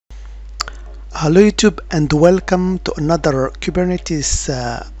Hello YouTube and welcome to another Kubernetes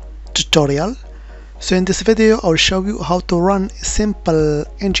tutorial. So in this video I'll show you how to run a simple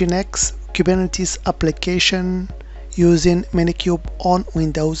nginx Kubernetes application using Minikube on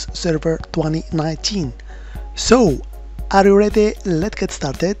Windows Server 2019. So are you ready? Let's get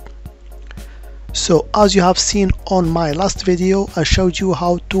started. So as you have seen on my last video, I showed you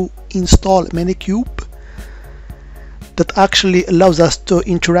how to install Minikube that actually allows us to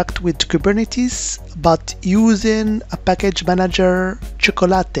interact with Kubernetes but using a package manager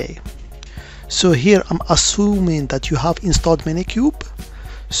Chocolate. So here I'm assuming that you have installed Minikube.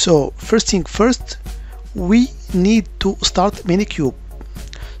 So first thing first, we need to start Minikube.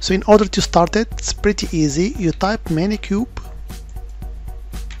 So in order to start it, it's pretty easy. You type Minikube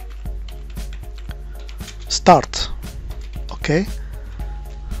start. Okay,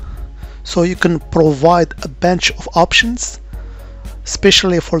 so you can provide a bunch of options,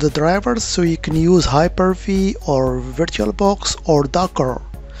 especially for the drivers. So you can use Hyper-V or VirtualBox or Docker.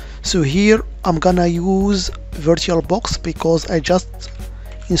 So here I'm gonna use VirtualBox because I just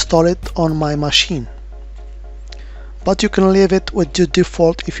installed it on my machine, but you can leave it with the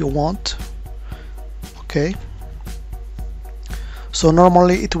default if you want. Okay, so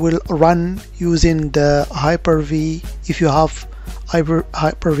normally it will run using the Hyper-V if you have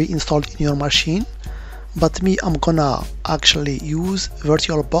Hyper-V installed in your machine, but me, I'm gonna actually use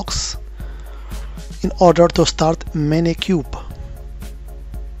VirtualBox in order to start Minikube.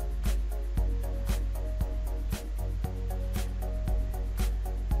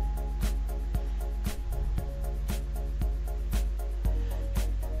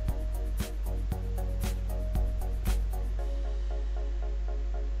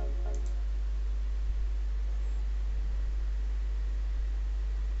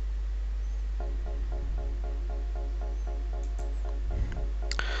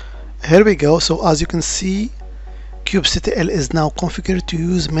 Here we go. So as you can see, kubectl is now configured to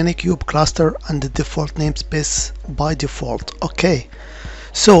use Minikube cluster and the default namespace by default. Okay,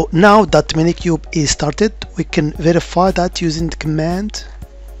 so now that Minikube is started, we can verify that using the command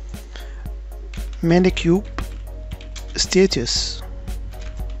Minikube status.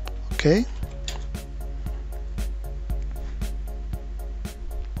 Okay,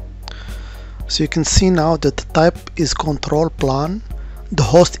 so you can see now that the type is control plan. The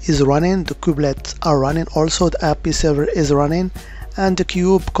host is running, the kubelets are running, also the IP server is running, and the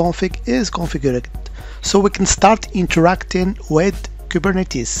kube config is configured. So we can start interacting with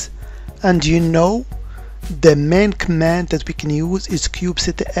Kubernetes. And you know, the main command that we can use is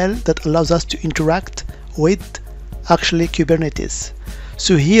kubectl that allows us to interact with actually Kubernetes.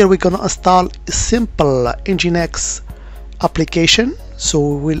 So here we're gonna install a simple nginx application. So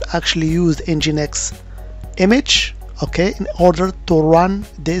we will actually use the nginx image, okay, in order to run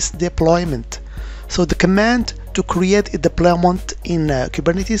this deployment. So the command to create a deployment in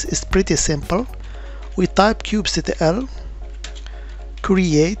Kubernetes is pretty simple. We type kubectl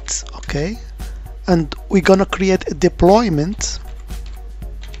create, okay, and we're gonna create a deployment.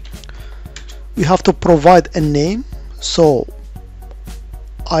 We have to provide a name, so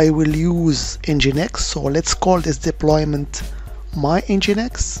I will use nginx. So let's call this deployment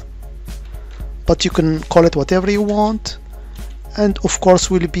my-nginx, but you can call it whatever you want. And of course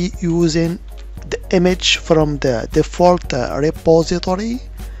we'll be using the image from the default repository,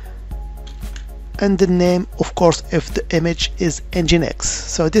 and the name, of course, if the image is nginx.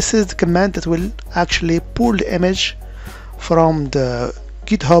 So this is the command that will actually pull the image from the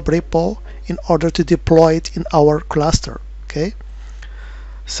GitHub repo in order to deploy it in our cluster. Okay,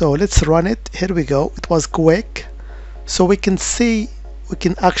 so let's run it. Here we go. It was quick. So we can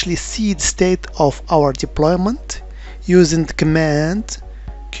actually see the state of our deployment using the command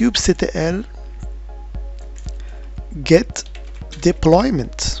kubectl get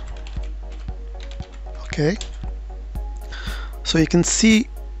deployment. Okay, so you can see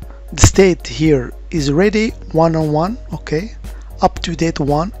the state here is ready 1 okay, up to date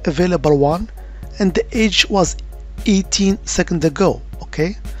 1, available 1, and the age was 18 seconds ago.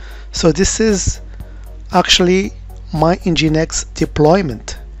 Okay, so this is actually my-nginx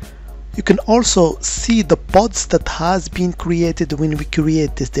deployment. You can also see the pods that has been created when we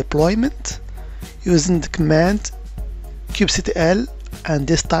create this deployment using the command kubectl and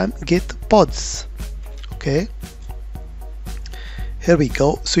this time get pods. Okay, here we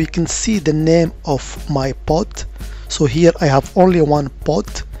go. So you can see the name of my pod. So here I have only one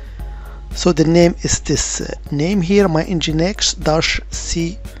pod, so the name is this name here,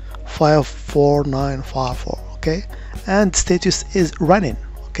 my-nginx-c54954. okay, and status is running.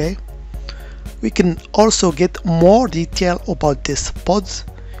 Okay, we can also get more detail about these pods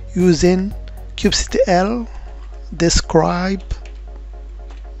using kubectl describe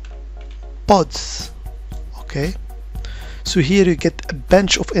pods. Okay, so here you get a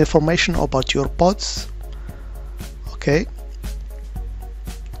bunch of information about your pods. Okay,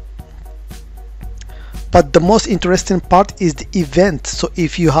 but the most interesting part is the event. So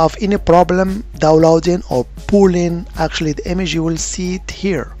if you have any problem downloading or pulling actually the image, you will see it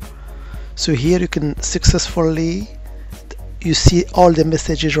here. So here you can successfully, you see all the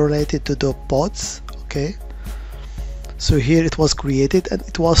messages related to the pods. Okay, so here it was created and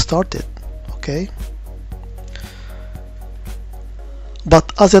it was started. Okay,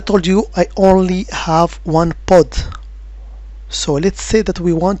 but as I told you, I only have one pod. So let's say that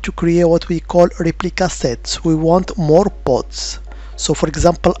we want to create what we call replica sets. We want more pods. So for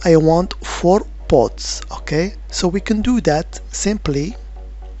example, I want 4 pods. Okay, so we can do that simply.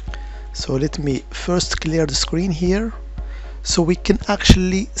 So let me first clear the screen here. So we can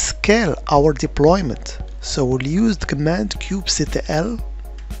actually scale our deployment. So we'll use the command kubectl.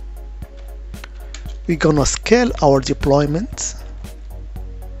 We're gonna scale our deployment.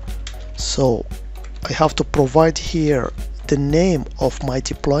 So I have to provide here the name of my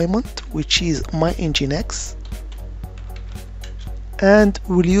deployment, which is my-nginx, and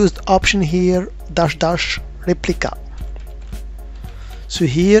we'll use the option here --replica. So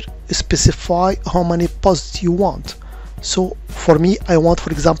here specify how many pods you want. So for me, I want,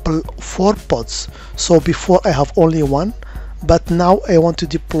 for example, 4 pods. So before I have only 1, but now I want to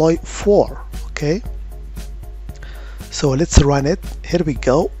deploy 4. Okay, so let's run it. Here we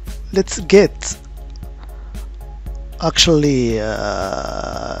go. Let's get actually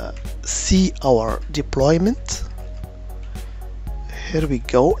see our deployment. Here we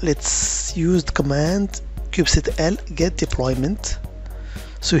go. Let's use the command kubectl get deployment.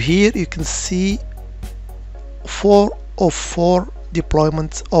 So here you can see 4 of 4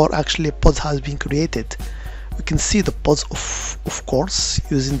 deployments, or actually pods has been created. We can see the pods of course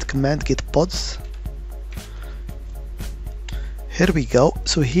using the command get pods. Here we go.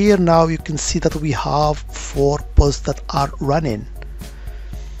 So here now you can see that we have 4 pods that are running,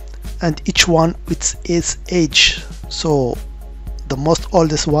 and each one with its age. So the most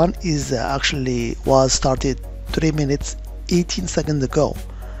oldest one is actually was started 3 minutes 18 seconds ago,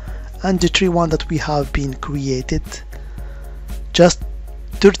 and the 3 one that we have been created just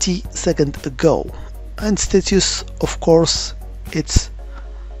 30 seconds ago. And status, of course, it's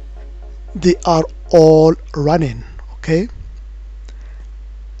they are all running. Okay,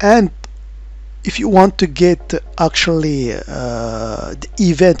 and if you want to get actually the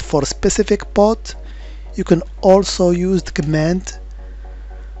event for a specific pod, you can also use the command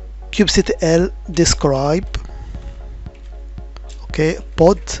kubectl describe, okay,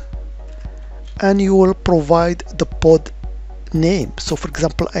 pod, and you will provide the pod name. So for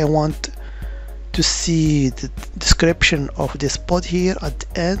example, I want to see the description of this pod here at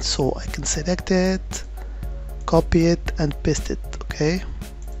the end, so I can select it, copy it and paste it. Okay,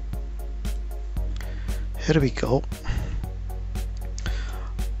 here we go.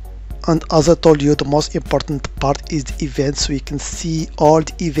 And as I told you, the most important part is the events, so you can see all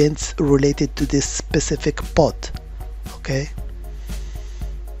the events related to this specific pod. Okay,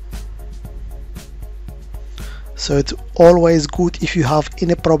 so it's always good if you have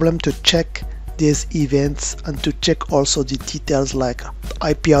any problem to check these events and to check also the details like the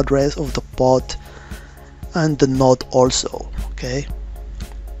IP address of the pod and the node also. Okay,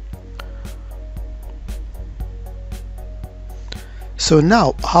 so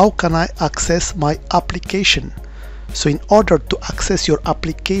now how can I access my application? So in order to access your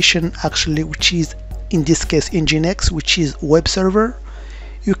application, actually, which is in this case nginx, which is web server,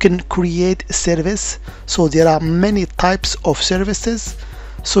 you can create a service. So there are many types of services.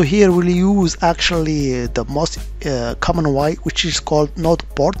 So here we'll use actually the most common way, which is called node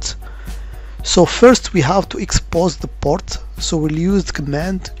port. So first we have to expose the port. So we'll use the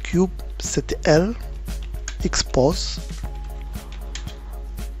command kubectl expose.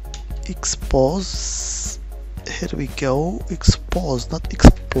 Here we go, expose, not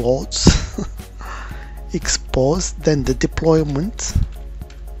explodes. Expose, then the deployment,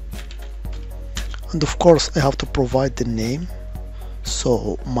 and of course I have to provide the name,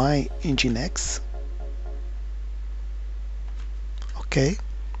 so my-nginx. Okay,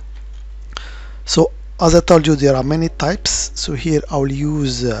 so as I told you, there are many types. So here I will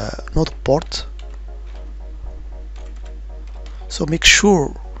use node port. So make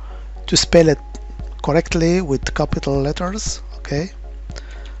sure to spell it correctly with capital letters. Okay,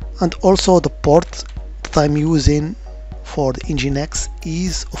 and also the port that I'm using for the nginx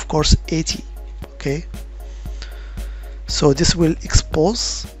is of course 80. Okay, so this will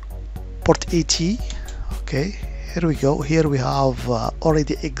expose port 80. Okay, here we go. Here we have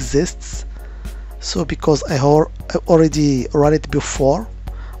already exists. So because I already run it before,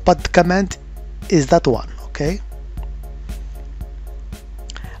 but the command is that one. Okay,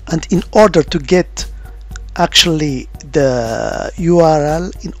 and in order to get actually the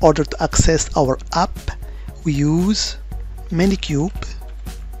URL in order to access our app, we use Minikube,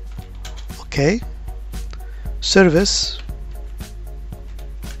 okay, service,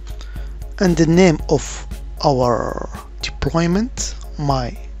 and the name of our deployment,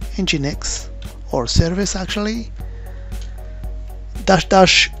 my-nginx, or service actually,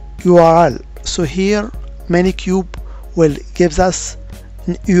 -- URL. So here Minikube will gives us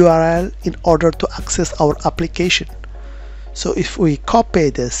an URL in order to access our application. So if we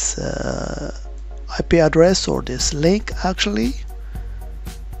copy this IP address or this link actually,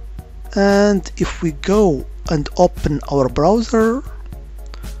 and if we go and open our browser,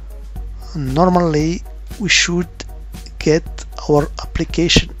 normally we should get our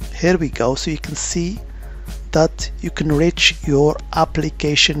application. Here we go. So you can see that you can reach your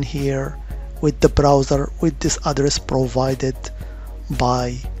application here with the browser with this address provided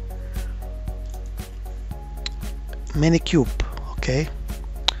by Minikube. Okay,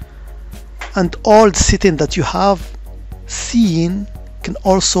 and all the settings that you have seen can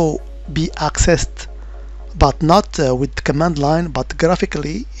also be accessed, but not with command line, but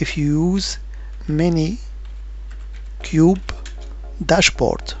graphically if you use Minikube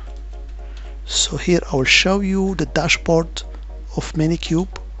Dashboard. So here I will show you the dashboard of Minikube.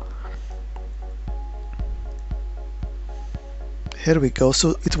 Here we go.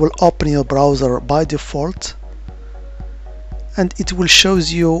 So it will open your browser by default, and it will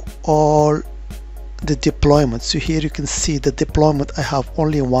shows you all the deployments. So here you can see the deployment. I have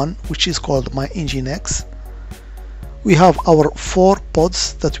only one, which is called my-nginx. We have our 4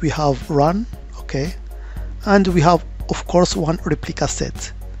 pods that we have run, okay, and we have of course one replica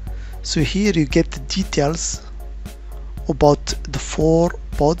set. So here you get the details about the 4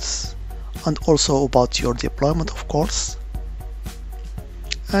 pods and also about your deployment, of course,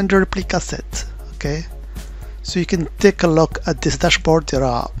 and the replica set. Okay, so you can take a look at this dashboard. There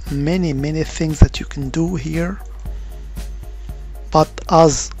are many things that you can do here, but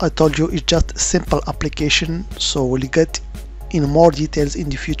as I told you, it's just a simple application, so we'll get in more details in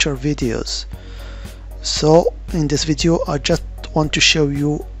the future videos. So in this video I just want to show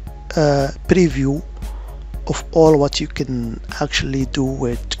you a preview of all what you can actually do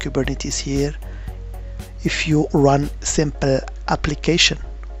with Kubernetes here if you run simple application.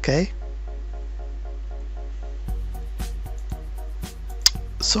 Okay,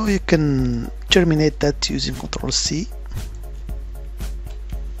 so you can terminate that using Ctrl+C.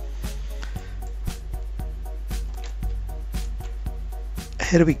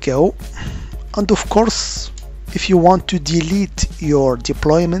 Here we go. And of course, if you want to delete your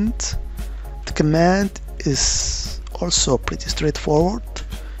deployment, the command is also pretty straightforward.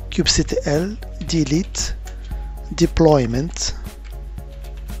 kubectl delete deployment,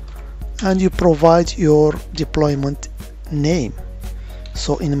 and you provide your deployment name.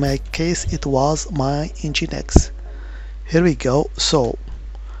 So in my case it was my-nginx. Here we go. So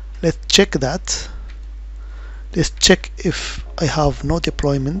let's check that. Let's check if I have no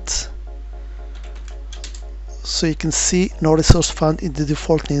deployment. So you can see no resource found in the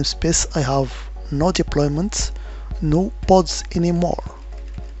default namespace. I have no deployments, no pods anymore.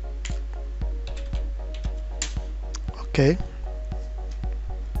 Okay,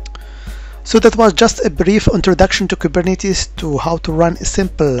 so that was just a brief introduction to Kubernetes, to how to run a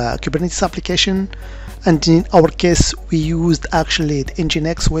simple Kubernetes application, and in our case we used actually the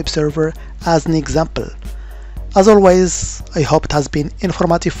nginx web server as an example. As always, I hope it has been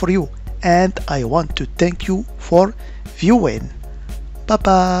informative for you, and I want to thank you for viewing. Bye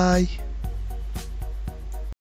bye.